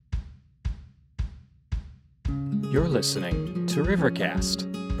You're listening to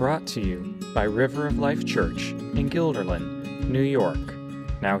Rivercast, brought to you by River of Life Church in Guilderland, New York.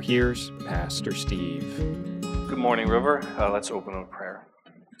 Now here's Pastor Steve. Good morning, River. Let's open with prayer.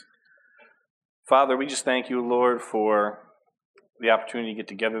 Father, we just thank you, Lord, for the opportunity to get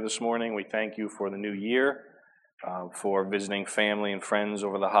together this morning. We thank you for the new year, for visiting family and friends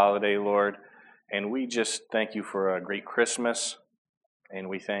over the holiday, Lord. And we just thank you for a great Christmas. And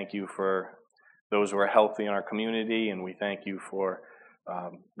we thank you for those who are healthy in our community. And we thank you for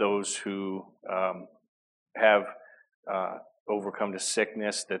those who have overcome the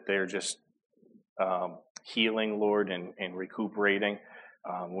sickness, that they're just healing, Lord, and recuperating.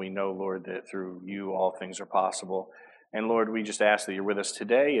 We know, Lord, that through you all things are possible. And Lord, we just ask that you're with us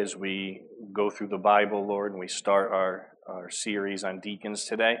today as we go through the Bible, Lord, and we start our series on deacons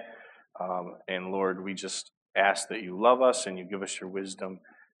today. And Lord, we just ask that you love us and you give us your wisdom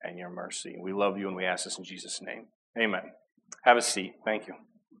and your mercy. We love you and we ask this in Jesus' name. Amen. Have a seat. Thank you.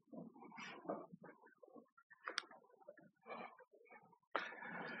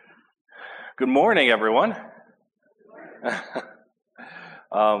 Good morning, everyone.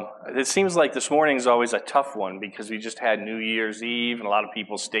 It seems like this morning is always a tough one because we just had New Year's Eve and a lot of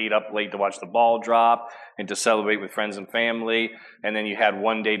people stayed up late to watch the ball drop and to celebrate with friends and family. And then you had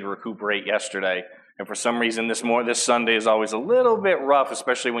one day to recuperate yesterday. And for some reason, this Sunday is always a little bit rough,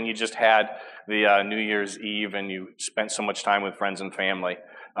 especially when you just had the New Year's Eve and you spent so much time with friends and family.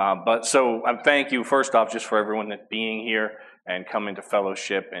 So thank you, first off, just for everyone that being here and coming to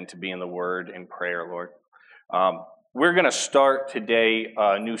fellowship and to be in the Word and prayer, Lord. We're going to start today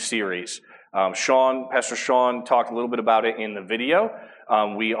a new series. Pastor Sean talked a little bit about it in the video.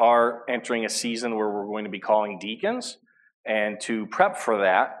 We are entering a season where we're going to be calling deacons. And to prep for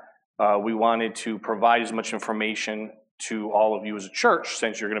that, we wanted to provide as much information to all of you as a church,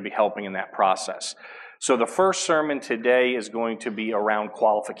 since you're going to be helping in that process. So the first sermon today is going to be around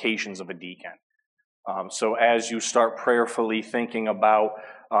qualifications of a deacon. So as you start prayerfully thinking about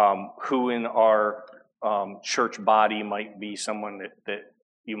who in our church body might be someone that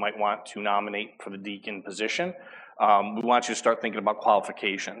you might want to nominate for the deacon position, we want you to start thinking about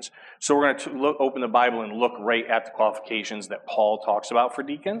qualifications. So we're going to open the Bible and look right at the qualifications that Paul talks about for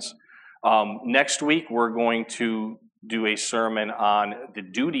deacons. Next week, we're going to do a sermon on the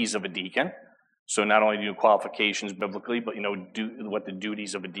duties of a deacon. So not only do qualifications biblically, but what the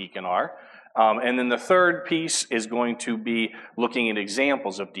duties of a deacon are. And then the third piece is going to be looking at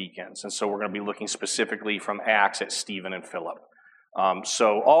examples of deacons. And so we're going to be looking specifically from Acts at Stephen and Philip.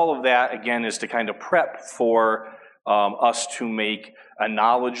 So all of that, again, is to kind of prep for us to make a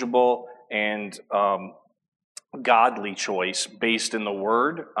knowledgeable and godly choice based in the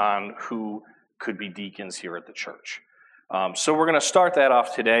Word on who could be deacons here at the church. So we're going to start that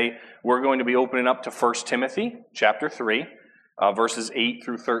off today. We're going to be opening up to 1 Timothy chapter 3, verses 8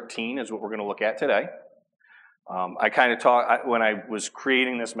 through 13 is what we're going to look at today. When I was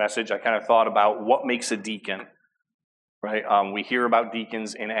creating this message, I kind of thought about what makes a deacon, right? We hear about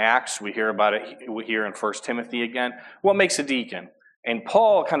deacons in Acts. We hear about it here in 1 Timothy again. What makes a deacon? And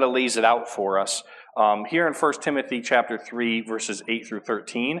Paul kind of lays it out for us. Here in 1 Timothy chapter 3, verses 8 through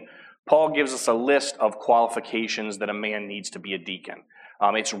 13, Paul gives us a list of qualifications that a man needs to be a deacon.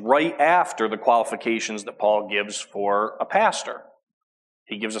 It's right after the qualifications that Paul gives for a pastor.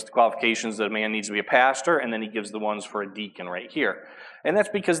 He gives us the qualifications that a man needs to be a pastor, and then he gives the ones for a deacon right here. And that's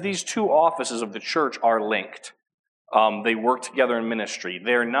because these two offices of the church are linked. They work together in ministry.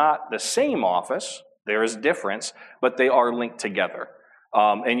 They're not the same office. There is a difference, but they are linked together.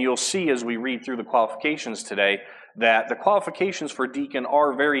 And you'll see as we read through the qualifications today that the qualifications for deacon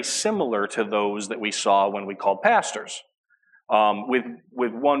are very similar to those that we saw when we called pastors,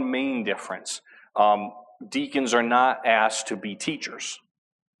 with one main difference. Deacons are not asked to be teachers.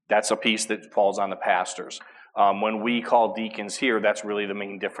 That's a piece that falls on the pastors. When we call deacons here, that's really the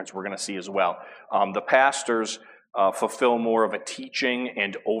main difference we're going to see as well. The pastors fulfill more of a teaching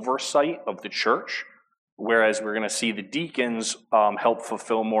and oversight of the church, whereas we're going to see the deacons help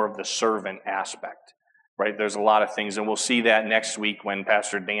fulfill more of the servant aspect, right? There's a lot of things, and we'll see that next week when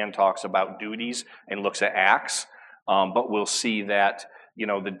Pastor Dan talks about duties and looks at Acts. But we'll see that,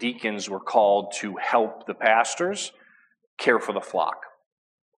 the deacons were called to help the pastors care for the flock.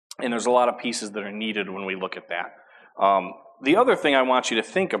 And there's a lot of pieces that are needed when we look at that. The other thing I want you to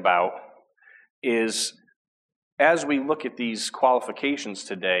think about is, as we look at these qualifications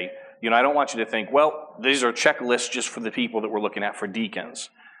today, I don't want you to think, well, these are checklists just for the people that we're looking at for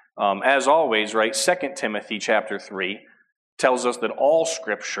deacons. As always, right, 2 Timothy chapter 3 tells us that all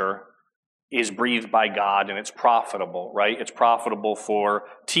Scripture is breathed by God and it's profitable, right? It's profitable for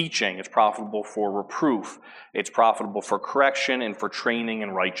teaching, it's profitable for reproof, it's profitable for correction and for training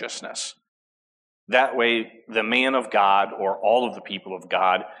in righteousness. That way, the man of God, or all of the people of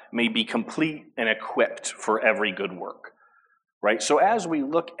God, may be complete and equipped for every good work, right? So as we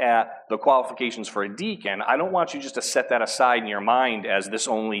look at the qualifications for a deacon, I don't want you just to set that aside in your mind as this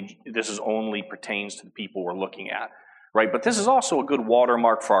is only pertains to the people we're looking at, right? But this is also a good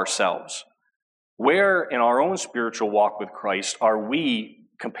watermark for ourselves. Where in our own spiritual walk with Christ are we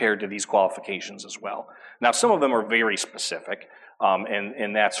compared to these qualifications as well? Now, some of them are very specific,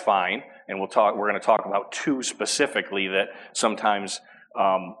 and that's fine. And we're going to talk about two specifically that sometimes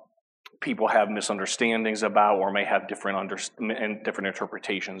people have misunderstandings about or may have different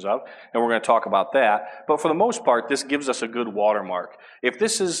interpretations of. And we're going to talk about that. But for the most part, this gives us a good watermark. If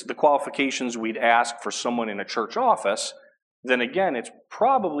this is the qualifications we'd ask for someone in a church office, then again, it's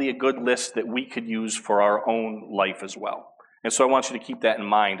probably a good list that we could use for our own life as well. And so I want you to keep that in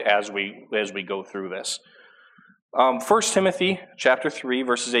mind as we go through this. 1 Timothy chapter 3,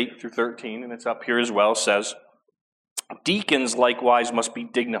 verses 8 through 13, and it's up here as well, says, "Deacons likewise must be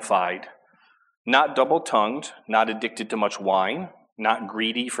dignified, not double-tongued, not addicted to much wine, not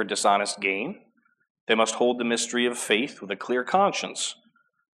greedy for dishonest gain. They must hold the mystery of faith with a clear conscience,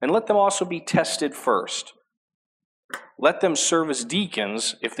 and let them also be tested first. Let them serve as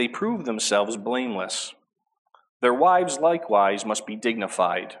deacons if they prove themselves blameless. Their wives likewise must be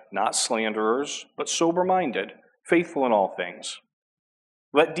dignified, not slanderers, but sober-minded, faithful in all things.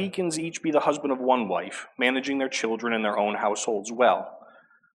 Let deacons each be the husband of one wife, managing their children and their own households well.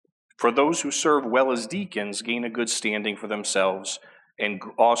 For those who serve well as deacons gain a good standing for themselves and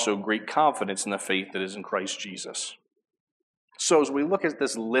also great confidence in the faith that is in Christ Jesus." So as we look at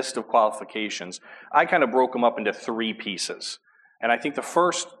this list of qualifications, I kind of broke them up into three pieces. And I think the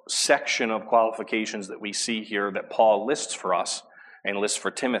first section of qualifications that we see here that Paul lists for us and lists for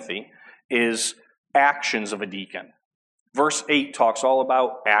Timothy is actions of a deacon. Verse 8 talks all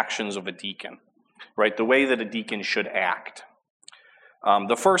about actions of a deacon, right? The way that a deacon should act.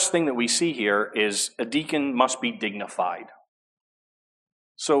 The first thing that we see here is a deacon must be dignified.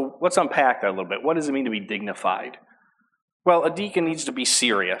 So let's unpack that a little bit. What does it mean to be dignified? Well, a deacon needs to be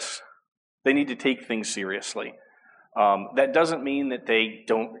serious. They need to take things seriously. That doesn't mean that they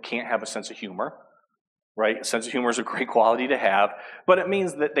can't have a sense of humor, right? A sense of humor is a great quality to have, but it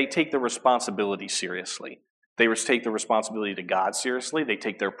means that they take the responsibility seriously. They take the responsibility to God seriously. They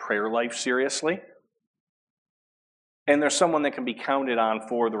take their prayer life seriously. And there's someone that can be counted on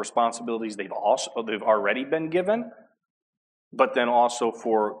for the responsibilities they've already been given, but then also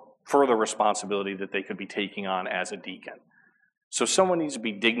for further responsibility that they could be taking on as a deacon. So someone needs to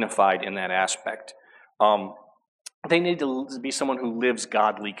be dignified in that aspect. They need to be someone who lives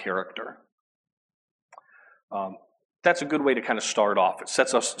godly character. That's a good way to kind of start off. It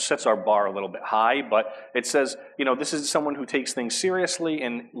sets our bar a little bit high, but it says, this is someone who takes things seriously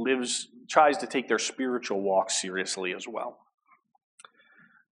and tries to take their spiritual walk seriously as well.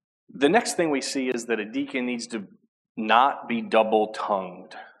 The next thing we see is that a deacon needs to not be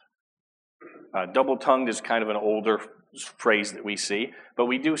double-tongued. Double-tongued is kind of an older phrase that we see, but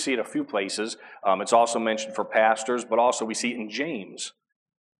we do see it a few places. It's also mentioned for pastors, but also we see it in James,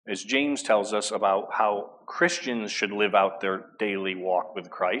 as James tells us about how Christians should live out their daily walk with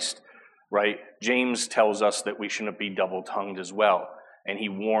Christ, right? James tells us that we shouldn't be double-tongued as well, and he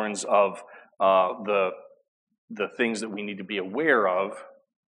warns of the things that we need to be aware of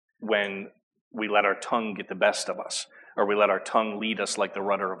when we let our tongue get the best of us, or we let our tongue lead us like the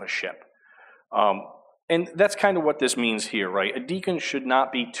rudder of a ship. And that's kind of what this means here, right? A deacon should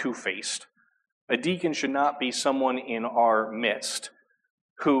not be two-faced. A deacon should not be someone in our midst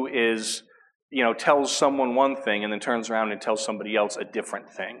who is, tells someone one thing and then turns around and tells somebody else a different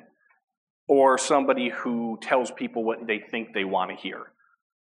thing. Or somebody who tells people what they think they want to hear.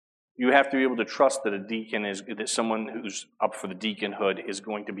 You have to be able to trust that a deacon that someone who's up for the deaconhood is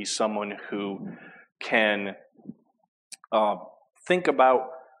going to be someone who can think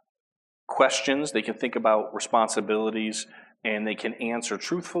about questions, they can think about responsibilities, and they can answer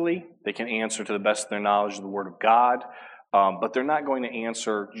truthfully. They can answer to the best of their knowledge of the Word of God, but they're not going to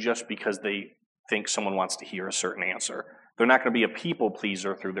answer just because they think someone wants to hear a certain answer. They're not going to be a people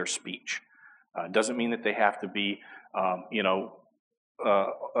pleaser through their speech. It doesn't mean that they have to be, an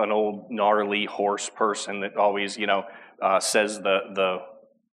old gnarly hoarse person that always, says the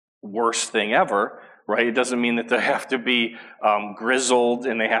worst thing ever. Right? It doesn't mean that they have to be grizzled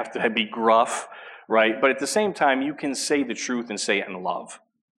and they have to be gruff, right? But at the same time, you can say the truth and say it in love.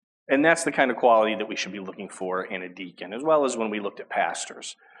 And that's the kind of quality that we should be looking for in a deacon, as well as when we looked at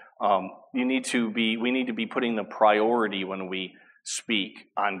pastors. We need to be putting the priority when we speak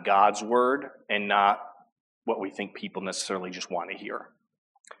on God's word and not what we think people necessarily just want to hear.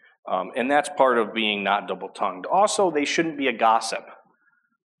 And that's part of being not double-tongued. Also, they shouldn't be a gossip,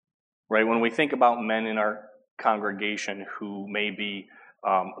 right? When we think about men in our congregation who may be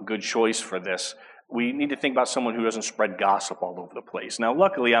a good choice for this, we need to think about someone who doesn't spread gossip all over the place. Now,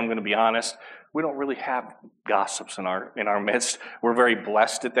 luckily, I'm going to be honest, we don't really have gossips in our midst. We're very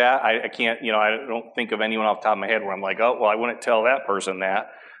blessed at that. I don't think of anyone off the top of my head where I'm like, oh, well, I wouldn't tell that person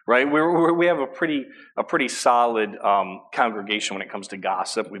that, right? We have a pretty solid congregation when it comes to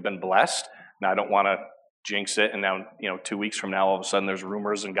gossip. We've been blessed. Now, I don't want to jinx it, and now 2 weeks from now, all of a sudden, there's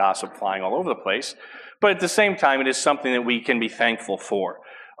rumors and gossip flying all over the place. But at the same time, it is something that we can be thankful for.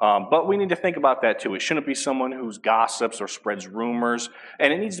 But we need to think about that too. It shouldn't be someone who gossips or spreads rumors,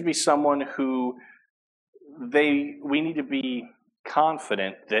 and it needs to be someone who we need to be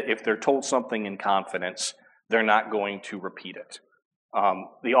confident that if they're told something in confidence, they're not going to repeat it.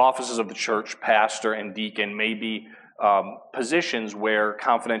 The offices of the church, pastor and deacon, may be positions where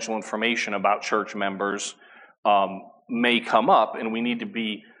confidential information about church members may come up, and we need to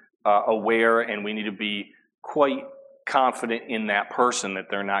be aware, and we need to be quite confident in that person that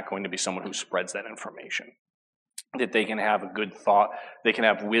they're not going to be someone who spreads that information, that they can have a good thought, they can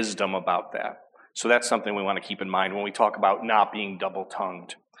have wisdom about that. So that's something we want to keep in mind when we talk about not being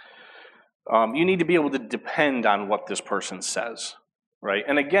double-tongued. You need to be able to depend on what this person says, right?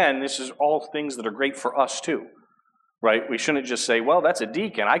 And again, this is all things that are great for us too, right? We shouldn't just say, well, that's a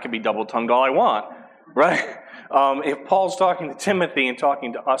deacon, I can be double-tongued all I want, right? If Paul's talking to Timothy and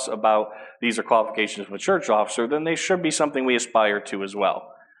talking to us about these are qualifications of a church officer, then they should be something we aspire to as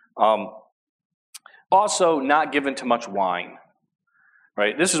well. Also, not given to much wine,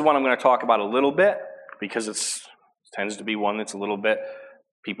 right? This is one I'm going to talk about a little bit because it tends to be one that's a little bit,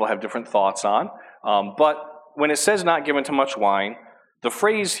 people have different thoughts on. But when it says not given to much wine, the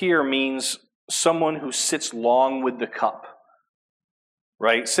phrase here means someone who sits long with the cup.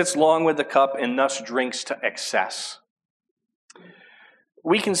 Right? Sits long with the cup and thus drinks to excess.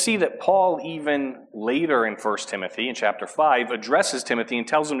 We can see that Paul, even later in 1 Timothy, in chapter 5, addresses Timothy and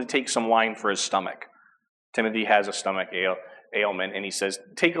tells him to take some wine for his stomach. Timothy has a stomach ailment, and he says,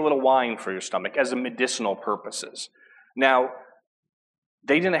 take a little wine for your stomach as a medicinal purposes. Now,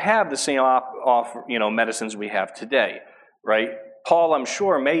 they didn't have the same medicines we have today, right? Paul, I'm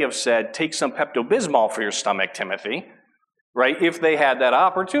sure, may have said, take some Pepto-Bismol for your stomach, Timothy, right, if they had that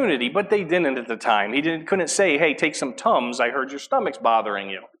opportunity, but they didn't at the time. He couldn't say, hey, take some Tums, I heard your stomach's bothering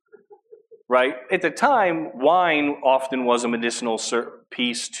you, right? At the time, wine often was a medicinal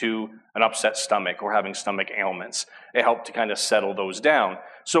piece to an upset stomach or having stomach ailments. It helped to kind of settle those down.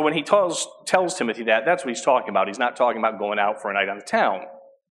 So when he tells Timothy that, that's what he's talking about. He's not talking about going out for a night on the town.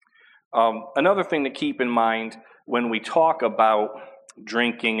 Another thing to keep in mind when we talk about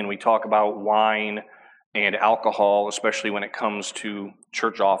drinking and we talk about wine and alcohol, especially when it comes to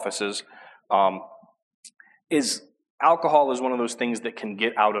church offices, is alcohol is one of those things that can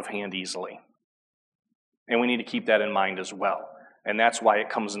get out of hand easily. And we need to keep that in mind as well. And that's why it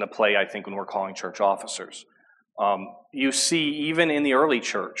comes into play, I think, when we're calling church officers. You see, even in the early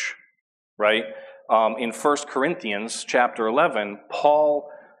church, right, in 1 Corinthians chapter 11, Paul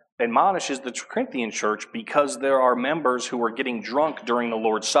admonishes the Corinthian church because there are members who are getting drunk during the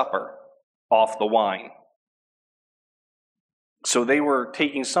Lord's Supper off the wine. So they were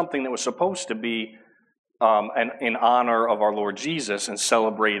taking something that was supposed to be in honor of our Lord Jesus and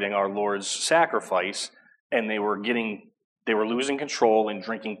celebrating our Lord's sacrifice, and they were losing control and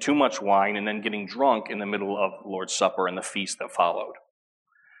drinking too much wine and then getting drunk in the middle of the Lord's Supper and the feast that followed.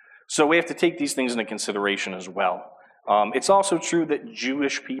 So we have to take these things into consideration as well. It's also true that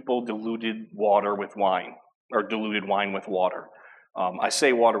Jewish people diluted water with wine, or diluted wine with water. I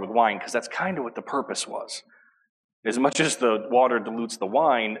say water with wine because that's kind of what the purpose was. As much as the water dilutes the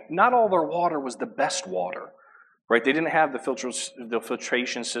wine, not all their water was the best water, right? They didn't have the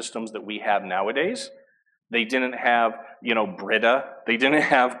filtration systems that we have nowadays. They didn't have, Brita. They didn't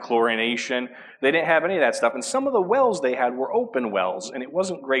have chlorination. They didn't have any of that stuff. And some of the wells they had were open wells, and it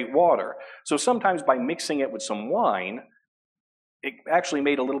wasn't great water. So sometimes by mixing it with some wine, it actually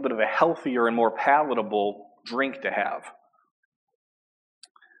made a little bit of a healthier and more palatable drink to have.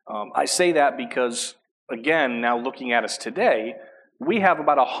 I say that because, again, now looking at us today, we have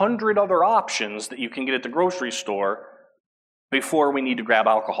about 100 other options that you can get at the grocery store before we need to grab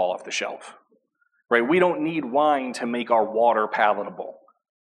alcohol off the shelf. Right? We don't need wine to make our water palatable.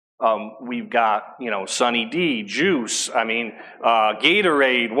 We've got, Sunny D, juice,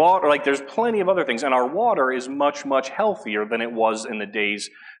 Gatorade, water, like there's plenty of other things. And our water is much, much healthier than it was in the days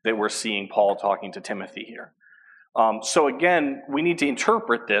that we're seeing Paul talking to Timothy here. So again, we need to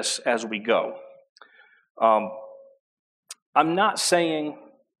interpret this as we go. I'm not saying,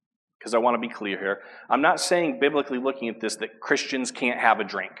 because I want to be clear here, I'm not saying biblically looking at this that Christians can't have a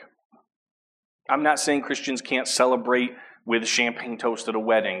drink. I'm not saying Christians can't celebrate with champagne toast at a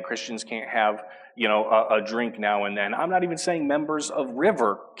wedding. Christians can't have, a drink now and then. I'm not even saying members of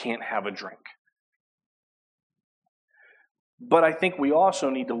River can't have a drink. But I think we also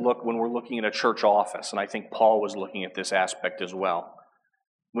need to look when we're looking at a church office, and I think Paul was looking at this aspect as well.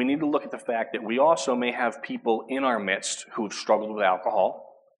 We need to look at the fact that we also may have people in our midst who have struggled with alcohol.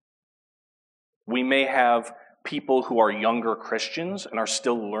 We may have people who are younger Christians and are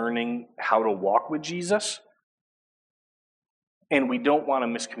still learning how to walk with Jesus. And we don't want a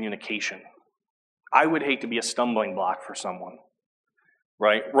miscommunication. I would hate to be a stumbling block for someone,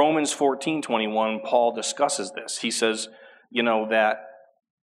 right? Romans 14:21, Paul discusses this. He says, that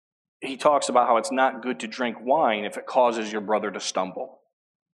he talks about how it's not good to drink wine if it causes your brother to stumble.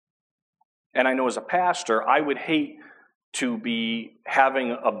 And I know as a pastor, I would hate to be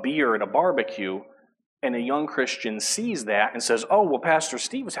having a beer at a barbecue and a young Christian sees that and says, oh, well, Pastor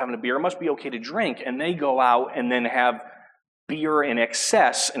Steve was having a beer, it must be okay to drink. And they go out and then have beer in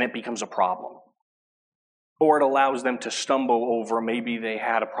excess and it becomes a problem. Or it allows them to stumble over maybe they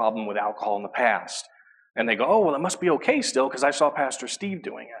had a problem with alcohol in the past. And they go, oh, well, it must be okay still because I saw Pastor Steve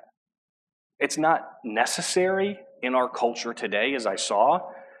doing it. It's not necessary in our culture today, as I saw.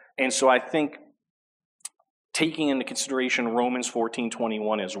 And so I think taking into consideration Romans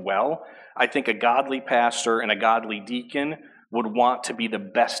 14:21 as well, I think a godly pastor and a godly deacon would want to be the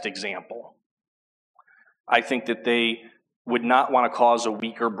best example. I think that they would not want to cause a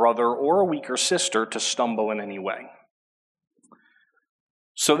weaker brother or a weaker sister to stumble in any way.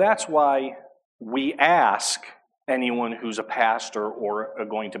 So that's why we ask anyone who's a pastor or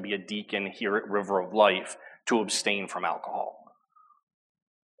going to be a deacon here at River of Life to abstain from alcohol.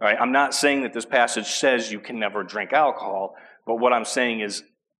 All right, I'm not saying that this passage says you can never drink alcohol, but what I'm saying is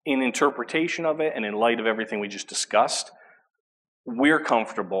in interpretation of it and in light of everything we just discussed, we're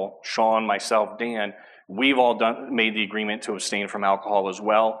comfortable, Sean, myself, Dan, we've all made the agreement to abstain from alcohol as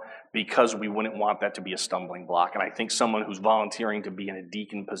well because we wouldn't want that to be a stumbling block. And I think someone who's volunteering to be in a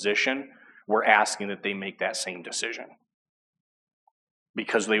deacon position, we're asking that they make that same decision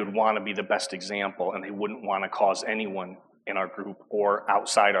because they would want to be the best example and they wouldn't want to cause anyone in our group or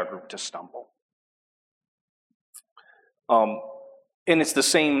outside our group to stumble. And it's the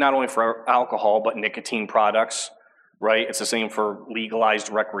same not only for alcohol, but nicotine products, right? It's the same for legalized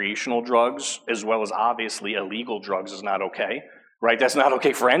recreational drugs, as well as obviously illegal drugs is not okay, right? That's not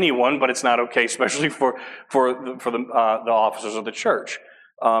okay for anyone, but it's not okay, especially for the officers of the church.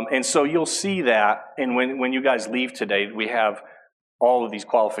 And so you'll see that, and when you guys leave today, we have all of these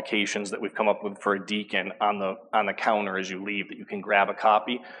qualifications that we've come up with for a deacon on the counter as you leave that you can grab a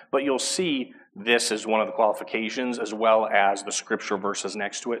copy. But you'll see this as one of the qualifications as well as the scripture verses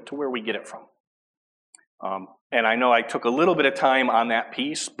next to it to where we get it from. And I know I took a little bit of time on that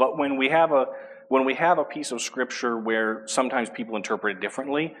piece, but when we have a piece of scripture where sometimes people interpret it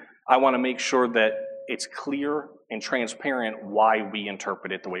differently, I want to make sure that it's clear and transparent why we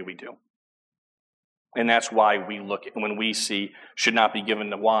interpret it the way we do. And that's why we look at, when we see should not be given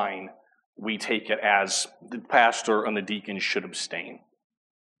to wine, we take it as the pastor and the deacon should abstain.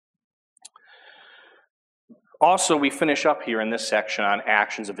 Also, we finish up here in this section on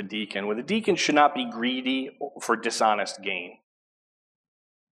actions of a deacon, where the deacon should not be greedy for dishonest gain.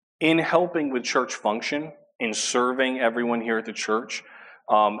 In helping with church function, in serving everyone here at the church,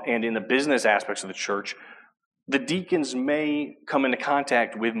 and in the business aspects of the church, the deacons may come into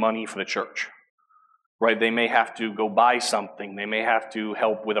contact with money for the church. Right? They may have to go buy something. They may have to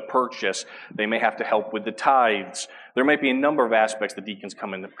help with a purchase. They may have to help with the tithes. There might be a number of aspects the deacons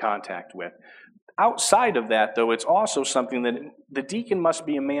come into contact with. Outside of that, though, it's also something that the deacon must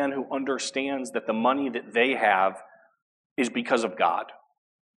be a man who understands that the money that they have is because of God.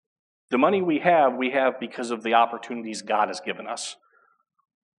 The money we have because of the opportunities God has given us.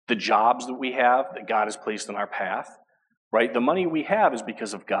 The jobs that we have that God has placed in our path, right? The money we have is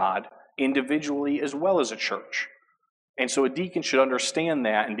because of God, individually as well as a church. And so a deacon should understand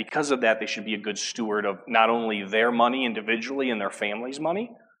that, and because of that, they should be a good steward of not only their money individually and their family's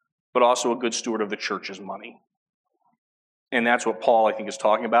money, but also a good steward of the church's money. And that's what Paul, I think, is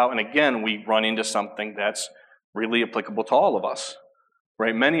talking about. And again, we run into something that's really applicable to all of us,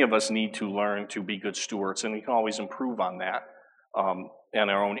 right? Many of us need to learn to be good stewards, and we can always improve on that. in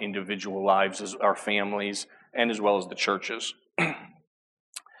our own individual lives, as our families, and as well as the churches.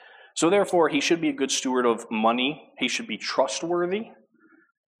 So therefore, he should be a good steward of money. He should be trustworthy.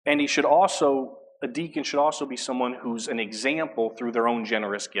 And a deacon should also be someone who's an example through their own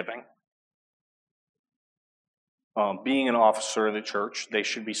generous giving. Being an officer of the church, they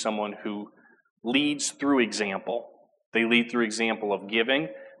should be someone who leads through example. They lead through example of giving.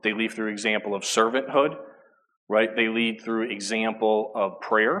 They lead through example of servanthood, right? They lead through example of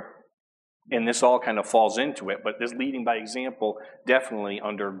prayer. And this all kind of falls into it. But this leading by example, definitely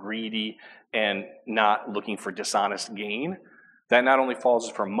under greedy and not looking for dishonest gain. That not only falls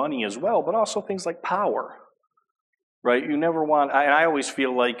for money as well, but also things like power, right? You never want, and I always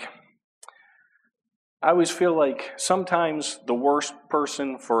feel like sometimes the worst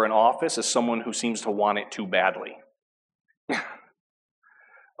person for an office is someone who seems to want it too badly.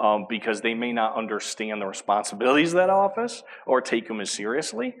 Because they may not understand the responsibilities of that office or take them as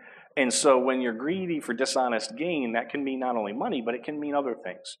seriously. And so when you're greedy for dishonest gain, that can mean not only money, but it can mean other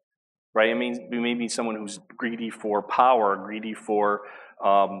things, right? It means you may be someone who's greedy for power, greedy for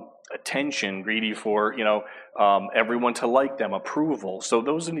attention, greedy for everyone to like them, approval. So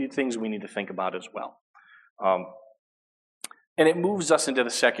those are the things we need to think about as well. And it moves us into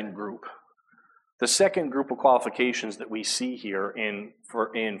the second group. The second group of qualifications that we see here in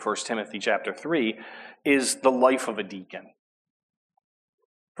 1 Timothy chapter 3 is the life of a deacon.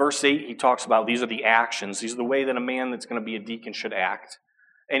 Verse 8, he talks about these are the actions. These are the way that a man that's going to be a deacon should act.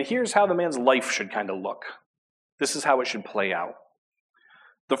 And here's how the man's life should kind of look. This is how it should play out.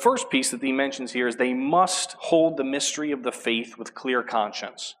 The first piece that he mentions here is they must hold the mystery of the faith with clear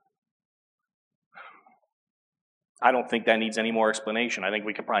conscience. I don't think that needs any more explanation. I think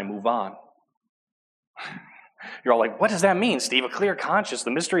we could probably move on. You're all like, what does that mean, Steve? A clear conscience,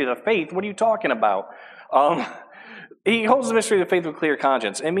 the mystery of the faith? What are you talking about? He holds the mystery of the faith with clear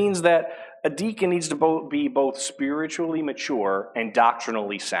conscience. It means that a deacon needs to be both spiritually mature and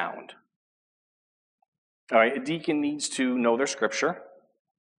doctrinally sound. All right, a deacon needs to know their scripture.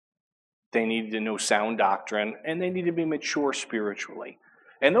 They need to know sound doctrine, and they need to be mature spiritually.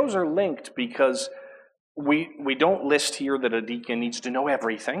 And those are linked because we don't list here that a deacon needs to know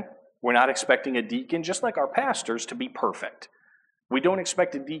everything. We're not expecting a deacon, just like our pastors, to be perfect. We don't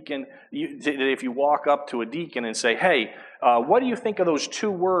expect a deacon, if you walk up to a deacon and say, hey, what do you think of those 2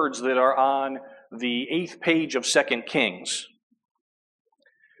 words that are on the 8th page of 2 Kings?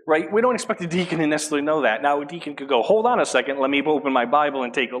 Right? We don't expect a deacon to necessarily know that. Now, a deacon could go, hold on a second, let me open my Bible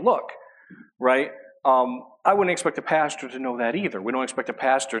and take a look. Right? I wouldn't expect a pastor to know that either. We don't expect a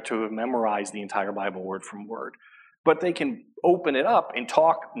pastor to have memorized the entire Bible word from word. But they can open it up and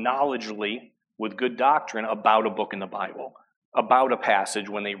talk knowledgeably with good doctrine about a book in the Bible, about a passage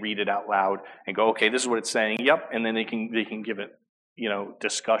when they read it out loud and go, okay, this is what it's saying, yep, and then they can give it,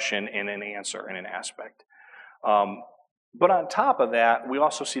 discussion and an answer in an aspect. But on top of that, we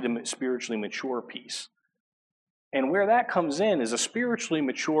also see the spiritually mature piece. And where that comes in is a spiritually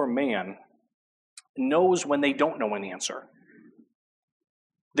mature man knows when they don't know an answer.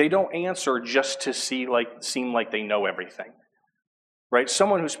 They don't answer just to seem like they know everything. Right?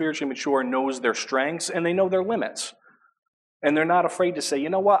 Someone who's spiritually mature knows their strengths and they know their limits. And they're not afraid to say, you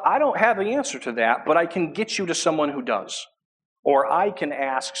know what, I don't have the answer to that, but I can get you to someone who does. Or I can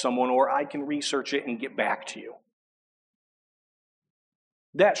ask someone, or I can research it and get back to you.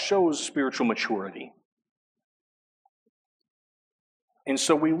 That shows spiritual maturity. And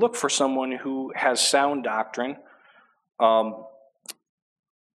so we look for someone who has sound doctrine,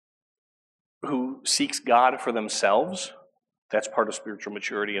 who seeks God for themselves. That's part of spiritual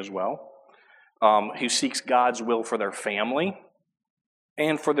maturity as well. Who seeks God's will for their family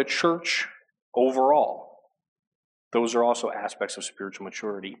and for the church overall. Those are also aspects of spiritual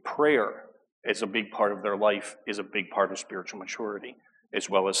maturity. Prayer is a big part of their life, is a big part of spiritual maturity, as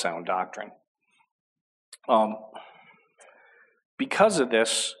well as sound doctrine. Because of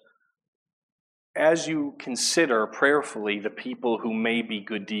this, as you consider prayerfully the people who may be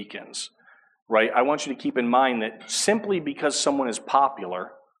good deacons, right, I want you to keep in mind that simply because someone is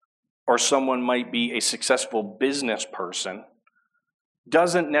popular or someone might be a successful business person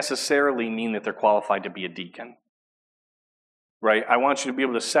doesn't necessarily mean that they're qualified to be a deacon. Right? I want you to be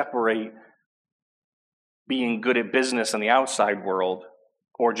able to separate being good at business in the outside world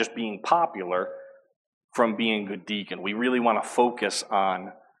or just being popular from being a good deacon. We really want to focus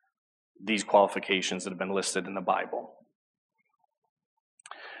on these qualifications that have been listed in the Bible.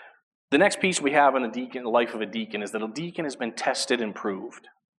 The next piece we have in the life of a deacon is that a deacon has been tested and proved.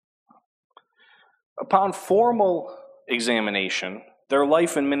 Upon formal examination, their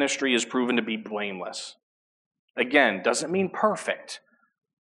life and ministry is proven to be blameless. Again, doesn't mean perfect,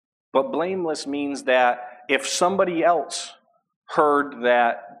 But blameless means that if somebody else heard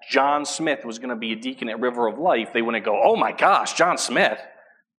that John Smith was going to be a deacon at River of Life, they wouldn't go, oh my gosh, John Smith,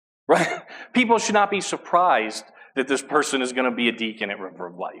 right? People should not be surprised that this person is going to be a deacon at River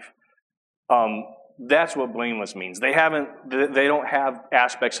of Life. That's what blameless means. They don't have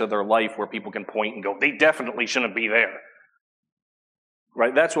aspects of their life where people can point and go, they definitely shouldn't be there.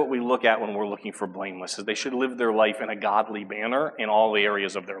 Right? That's what we look at when we're looking for blameless, is they should live their life in a godly manner in all the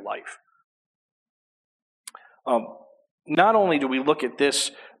areas of their life. Not only do we look at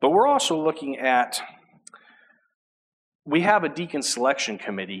this, but we're also looking at, we have a deacon selection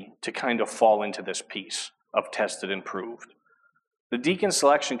committee to kind of fall into this piece of tested and proved. The deacon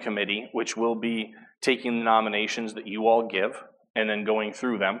selection committee, which will be taking the nominations that you all give and then going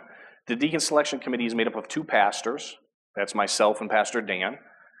through them. The deacon selection committee is made up of 2 pastors. That's myself and Pastor Dan.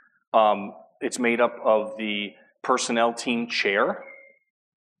 It's made up of the personnel team chair,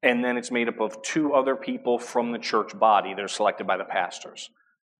 and then it's made up of 2 other people from the church body that are selected by the pastors.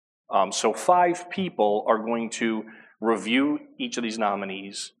 So 5 people are going to review each of these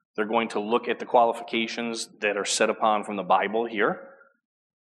nominees. They're going to look at the qualifications that are set upon from the Bible here.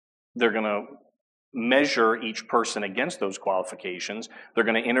 They're going to measure each person against those qualifications. They're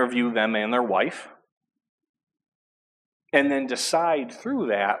going to interview them and their wife. And then decide through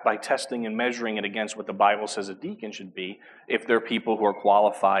that, by testing and measuring it against what the Bible says a deacon should be, if they're people who are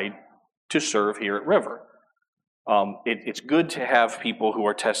qualified to serve here at River. It's good to have people who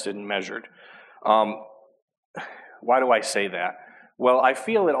are tested and measured. Why do I say that? Well, I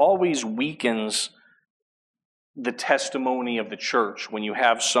feel it always weakens the testimony of the church when you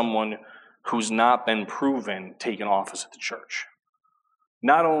have someone who's not been proven taking office at the church.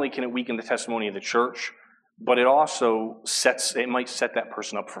 Not only can it weaken the testimony of the church, but it also might set that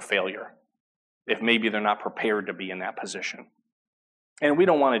person up for failure if maybe they're not prepared to be in that position. And we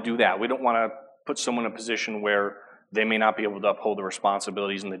don't want to do that. We don't want to put someone in a position where they may not be able to uphold the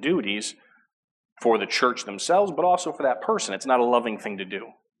responsibilities and the duties for the church themselves, but also for that person. It's not a loving thing to do,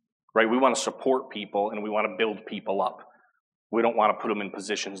 right? We want to support people and we want to build people up. We don't want to put them in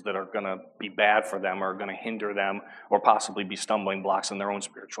positions that are going to be bad for them or going to hinder them or possibly be stumbling blocks in their own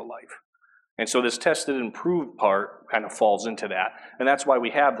spiritual life. And so this tested and proved part kind of falls into that. And that's why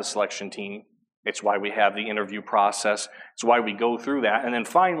we have the selection team. It's why we have the interview process. It's why we go through that. And then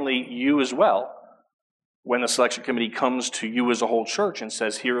finally, you as well. When the selection committee comes to you as a whole church and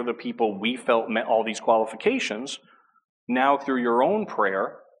says, here are the people we felt met all these qualifications, now through your own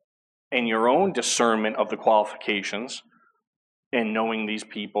prayer and your own discernment of the qualifications and knowing these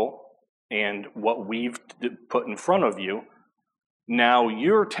people and what we've put in front of you, now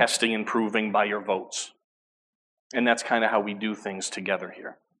you're testing and proving by your votes. And that's kind of how we do things together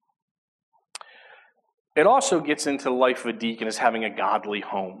here. It also gets into the life of a deacon as having a godly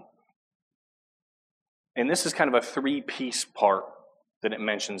home. And this is kind of a 3-piece part that it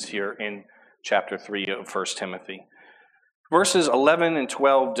mentions here in chapter 3 of 1 Timothy. Verses 11 and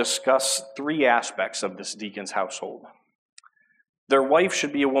 12 discuss 3 aspects of this deacon's household. Their wife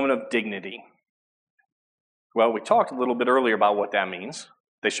should be a woman of dignity. Well, we talked a little bit earlier about what that means.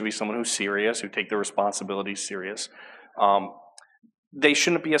 They should be someone who's serious, who take their responsibilities serious. They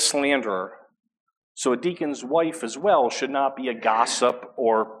shouldn't be a slanderer. So a deacon's wife as well should not be a gossip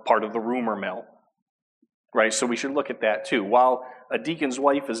or part of the rumor mill. Right? So we should look at that too. While a deacon's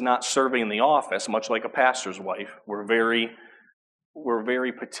wife is not serving in the office, much like a pastor's wife, we're very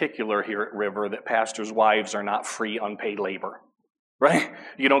particular here at River that pastors' wives are not free unpaid labor. Right?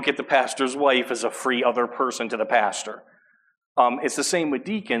 You don't get the pastor's wife as a free other person to the pastor. It's the same with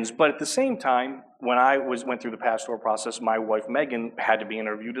deacons, but at the same time, when I went through the pastoral process, my wife Megan had to be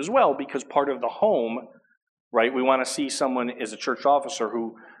interviewed as well, because part of the home, right, we want to see someone as a church officer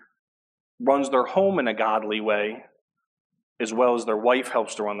who runs their home in a godly way, as well as their wife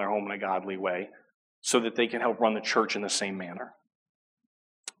helps to run their home in a godly way, so that they can help run the church in the same manner.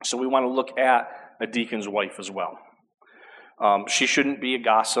 So we want to look at a deacon's wife as well. She shouldn't be a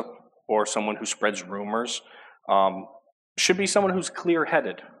gossip or someone who spreads rumors. Should be someone who's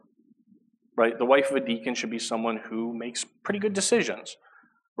clear-headed, right? The wife of a deacon should be someone who makes pretty good decisions,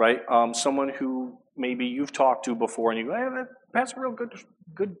 right? Someone who maybe you've talked to before and you go, hey, that has a real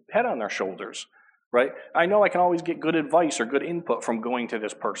good head on their shoulders, right? I know I can always get good advice or good input from going to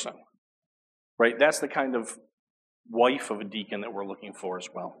this person, right? That's the kind of wife of a deacon that we're looking for as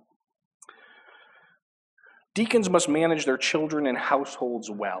well. Deacons must manage their children and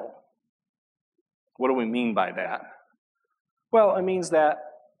households well. What do we mean by that? Well, it means that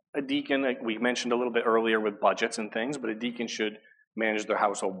a deacon, like we mentioned a little bit earlier with budgets and things, but a deacon should manage their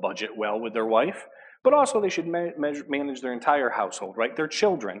household budget well with their wife, but also they should manage their entire household, right? Their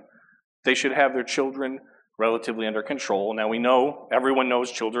children. They should have their children relatively under control. Now we know, everyone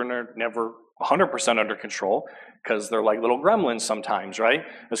knows children are never 100% under control because they're like little gremlins sometimes, right?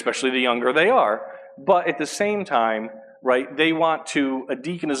 Especially the younger they are. But at the same time, right, a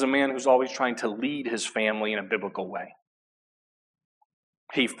deacon is a man who's always trying to lead his family in a biblical way.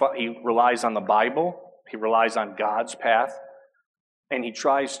 He relies on the Bible, he relies on God's path, and he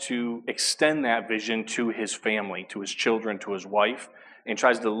tries to extend that vision to his family, to his children, to his wife, and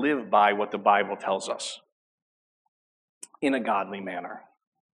tries to live by what the Bible tells us in a godly manner.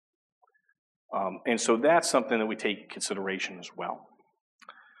 And so that's something that we take into consideration as well.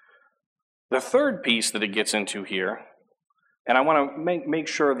 The third piece that it gets into here, and I want to make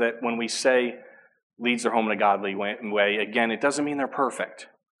sure that when we say leads their home in a godly way, again, it doesn't mean they're perfect,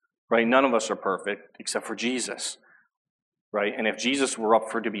 right? None of us are perfect except for Jesus, right? And if Jesus were up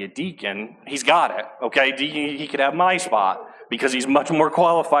to be a deacon, he's got it, okay? He could have my spot because he's much more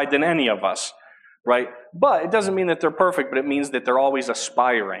qualified than any of us, right? But it doesn't mean that they're perfect, but it means that they're always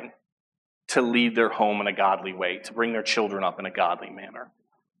aspiring to lead their home in a godly way, to bring their children up in a godly manner.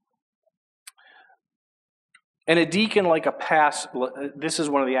 And a deacon like a pastor, this is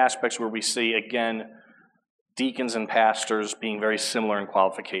one of the aspects where we see, again, deacons and pastors being very similar in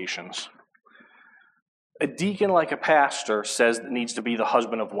qualifications. A deacon like a pastor says that needs to be the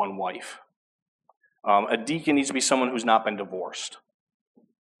husband of one wife. A deacon needs to be someone who's not been divorced.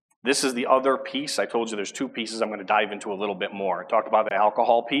 This is the other piece. I told you there's two pieces I'm going to dive into a little bit more. I talked about the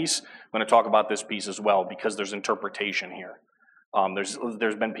alcohol piece. I'm going to talk about this piece as well because there's interpretation here.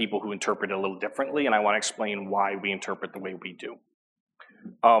 There's been people who interpret it a little differently, and I want to explain why we interpret the way we do.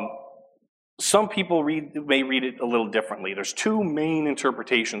 Some people may read it a little differently. There's two main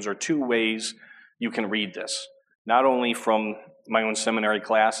interpretations or two ways you can read this. Not only from my own seminary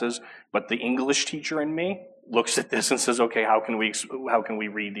classes, but the English teacher in me looks at this and says, okay, how can we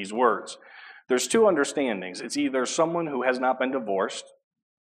read these words? There's two understandings. It's either someone who has not been divorced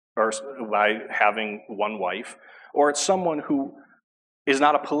or by having one wife, or it's someone who is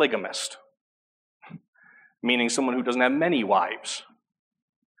not a polygamist, meaning someone who doesn't have many wives.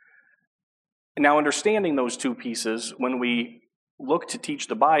 Now, understanding those two pieces, when we look to teach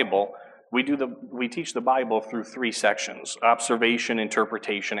the Bible, we teach the Bible through three sections: observation,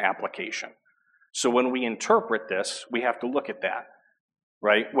 interpretation, application. So when we interpret this, we have to look at that,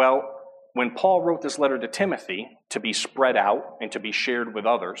 right? Well, when Paul wrote this letter to Timothy to be spread out and to be shared with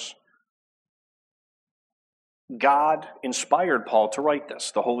others, God inspired Paul to write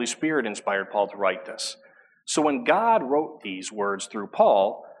this. The Holy Spirit inspired Paul to write this. So when God wrote these words through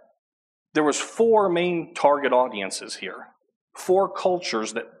Paul, there was four main target audiences here, four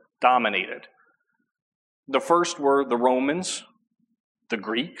cultures that dominated. The first were the Romans, the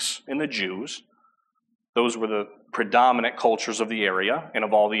Greeks, and the Jews. Those were the predominant cultures of the area and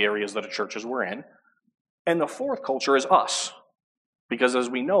of all the areas that the churches were in. And the fourth culture is us, because as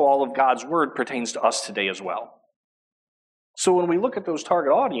we know, all of God's word pertains to us today as well. So when we look at those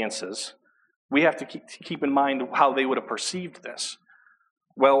target audiences, we have to keep in mind how they would have perceived this.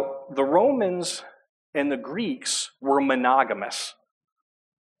 Well, the Romans and the Greeks were monogamous.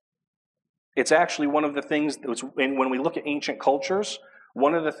 It's actually one of the things, when we look at ancient cultures,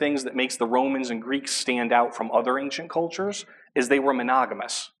 one of the things that makes the Romans and Greeks stand out from other ancient cultures is they were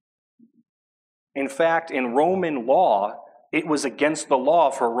monogamous. In fact, in Roman law, it was against the law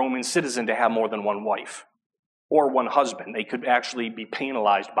for a Roman citizen to have more than one wife or one husband. They could actually be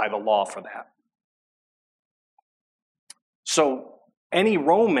penalized by the law for that. So any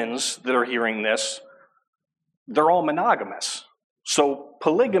Romans that are hearing this, they're all monogamous. So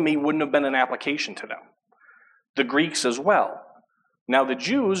polygamy wouldn't have been an application to them. The Greeks as well. Now the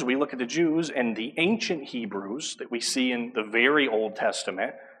Jews, we look at the Jews and the ancient Hebrews that we see in the very Old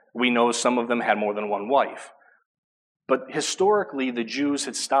Testament, we know some of them had more than one wife. But historically, the Jews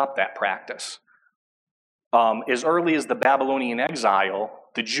had stopped that practice. As early as the Babylonian exile,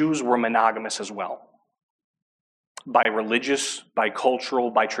 the Jews were monogamous as well. By religious, by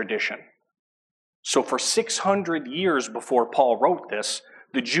cultural, by tradition. So for 600 years before Paul wrote this,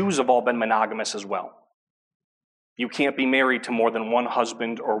 the Jews have all been monogamous as well. You can't be married to more than one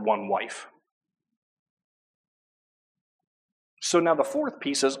husband or one wife. So now the fourth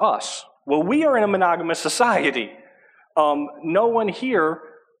piece is us. Well, we are in a monogamous society. No one here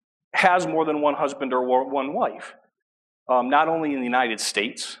has more than one husband or one wife. Not only in the United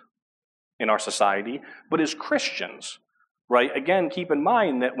States, in our society, but as Christians, right? Again, keep in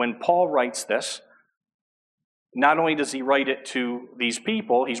mind that when Paul writes this, not only does he write it to these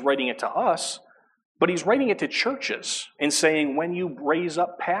people, he's writing it to us, but he's writing it to churches and saying, when you raise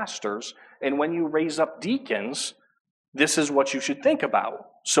up pastors and when you raise up deacons, this is what you should think about.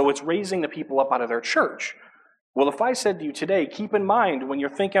 So it's raising the people up out of their church. Well, if I said to you today, keep in mind when you're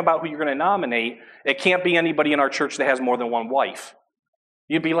thinking about who you're going to nominate, it can't be anybody in our church that has more than one wife.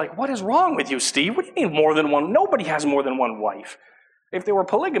 You'd be like, what is wrong with you, Steve? What do you mean more than one? Nobody has more than one wife. If they were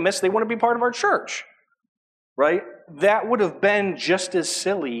polygamists, they wouldn't be part of our church, right? That would have been just as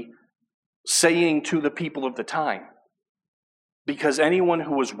silly saying to the people of the time. Because anyone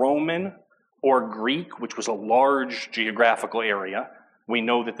who was Roman or Greek, which was a large geographical area, we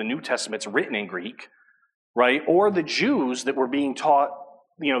know that the New Testament's written in Greek, right? Or the Jews that were being taught,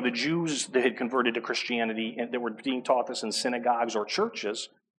 the Jews that had converted to Christianity and that were being taught this in synagogues or churches,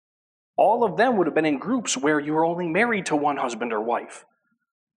 all of them would have been in groups where you were only married to one husband or wife.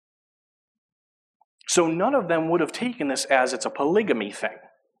 So none of them would have taken this as it's a polygamy thing,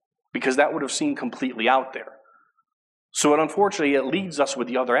 because that would have seemed completely out there. So unfortunately, it leads us with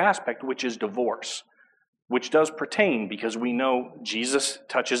the other aspect, which is divorce, which does pertain because we know Jesus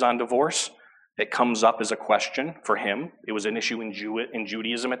touches on divorce. It comes up as a question for him. It was an issue in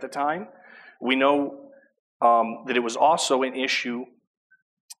Judaism at the time. We know that it was also an issue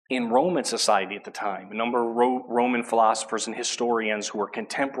in Roman society at the time. A number of Roman philosophers and historians who were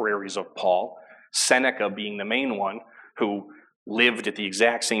contemporaries of Paul, Seneca being the main one, who lived at the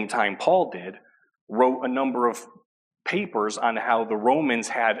exact same time Paul did, wrote a number of papers on how the Romans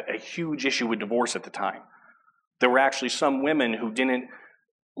had a huge issue with divorce at the time. There were actually some women who didn't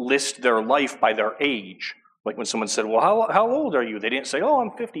list their life by their age. Like when someone said, well, how old are you? They didn't say, oh,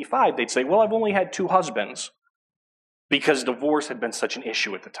 I'm 55. They'd say, well, I've only had 2 husbands, because divorce had been such an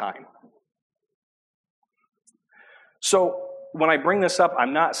issue at the time. So when I bring this up,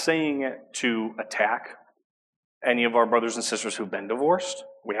 I'm not saying it to attack any of our brothers and sisters who've been divorced.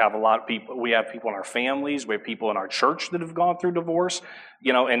 We have a lot of people, we have people in our families, we have people in our church that have gone through divorce,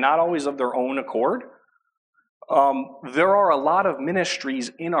 and not always of their own accord. There are a lot of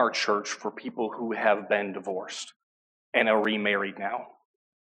ministries in our church for people who have been divorced and are remarried now.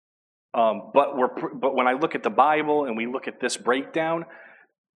 But when I look at the Bible and we look at this breakdown,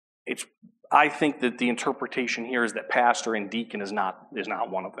 I think that the interpretation here is that pastor and deacon is not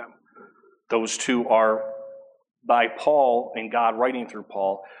one of them. Those two are, by Paul and God writing through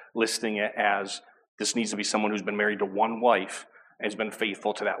Paul, listing it as this needs to be someone who's been married to one wife and has been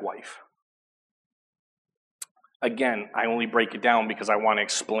faithful to that wife. Again, I only break it down because I want to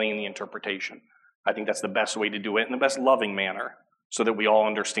explain the interpretation. I think that's the best way to do it in the best loving manner, so that we all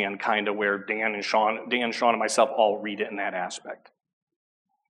understand kind of where Dan, Sean, and myself all read it in that aspect.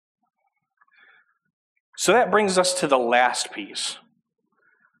 So that brings us to the last piece.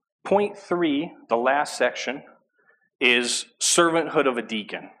 Point 3, the last section, is servanthood of a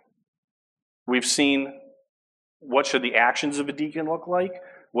deacon. We've seen what should the actions of a deacon look like,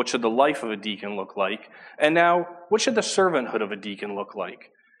 what should the life of a deacon look like, and now what should the servanthood of a deacon look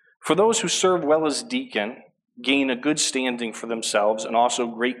like? For those who serve well as deacon, gain a good standing for themselves and also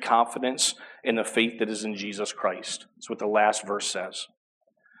great confidence in the faith that is in Jesus Christ. That's what the last verse says.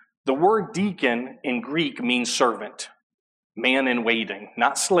 The word deacon in Greek means servant, man in waiting,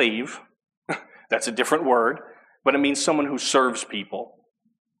 not slave. That's a different word, but it means someone who serves people.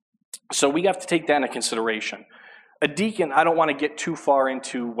 So we have to take that into consideration. A deacon, I don't want to get too far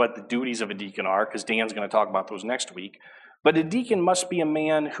into what the duties of a deacon are, because Dan's going to talk about those next week. But a deacon must be a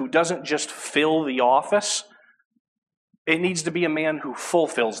man who doesn't just fill the office. It needs to be a man who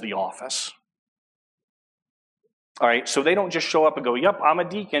fulfills the office. All right, so they don't just show up and go, yep, I'm a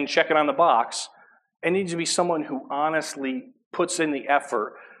deacon, check it on the box. It needs to be someone who honestly puts in the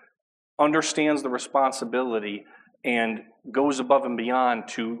effort, understands the responsibility, and goes above and beyond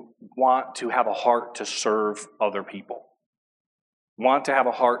to want to have a heart to serve other people. Want to have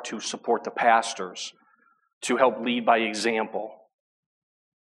a heart to support the pastors, to help lead by example,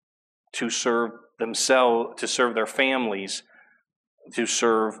 to serve themselves, to serve their families, to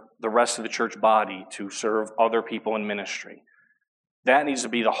serve the rest of the church body, to serve other people in ministry. That needs to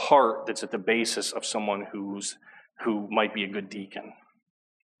be the heart that's at the basis of someone who might be a good deacon.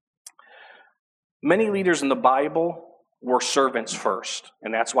 Many leaders in the Bible were servants first,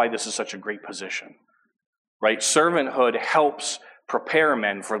 and that's why this is such a great position, right? Servanthood helps prepare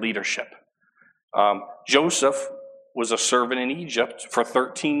men for leadership. Joseph was a servant in Egypt for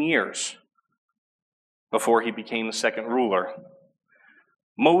 13 years before he became the second ruler.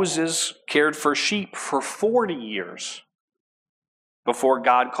 Moses cared for sheep for 40 years before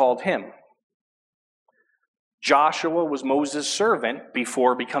God called him. Joshua was Moses' servant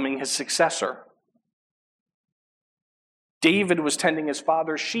before becoming his successor. David was tending his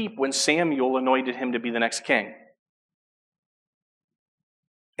father's sheep when Samuel anointed him to be the next king.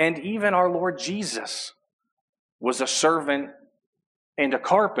 And even our Lord Jesus was a servant and a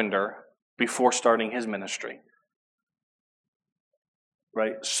carpenter before starting his ministry.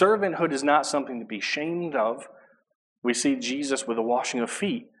 Right? Servanthood is not something to be ashamed of. We see Jesus with the washing of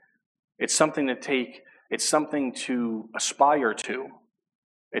feet. It's something to take, it's something to aspire to.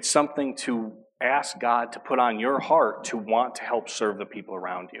 It's something to ask God to put on your heart to want to help serve the people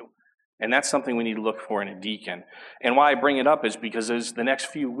around you. And that's something we need to look for in a deacon. And why I bring it up is because as the next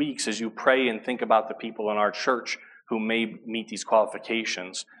few weeks, as you pray and think about the people in our church who may meet these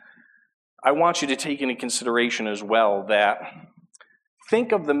qualifications, I want you to take into consideration as well that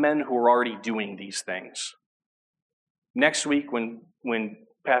think of the men who are already doing these things. Next week, when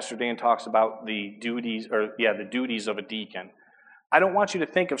Pastor Dan talks about the duties of a deacon, I don't want you to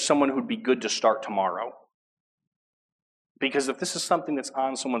think of someone who'd be good to start tomorrow. Because if this is something that's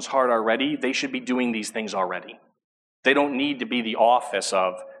on someone's heart already, they should be doing these things already. They don't need to be the office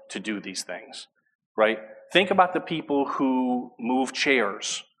of to do these things, right? Think about the people who move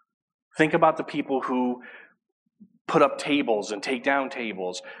chairs. Think about the people who put up tables and take down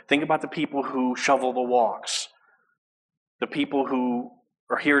tables. Think about the people who shovel the walks. The people who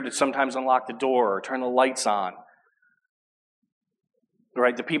are here to sometimes unlock the door or turn the lights on.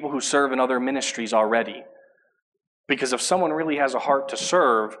 Right? The people who serve in other ministries already. Because if someone really has a heart to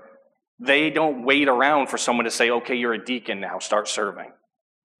serve, they don't wait around for someone to say, okay, you're a deacon now, start serving.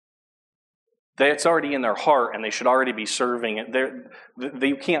 It's already in their heart and they should already be serving.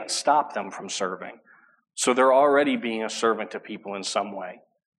 You can't stop them from serving. So they're already being a servant to people in some way.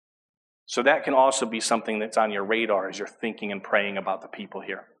 So that can also be something that's on your radar as you're thinking and praying about the people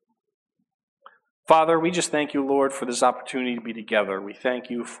here. Father, we just thank you, Lord, for this opportunity to be together. We thank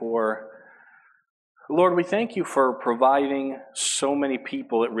you for providing so many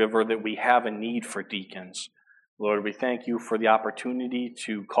people at River that we have a need for deacons. Lord, we thank you for the opportunity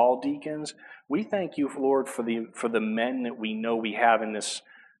to call deacons. We thank you, Lord, for the men that we know we have in this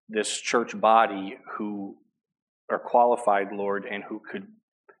church body who are qualified, Lord, and who could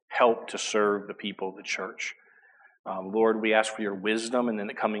help to serve the people of the church. Lord, we ask for your wisdom in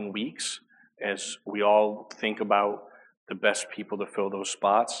the coming weeks as we all think about the best people to fill those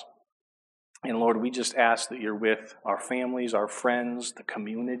spots. And Lord, we just ask that you're with our families, our friends, the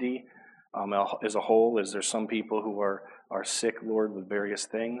community as a whole, as there's some people who are sick, Lord, with various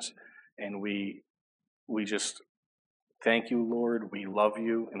things. And we just thank you, Lord. We love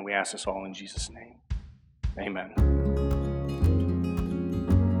you, and we ask this all in Jesus' name. Amen.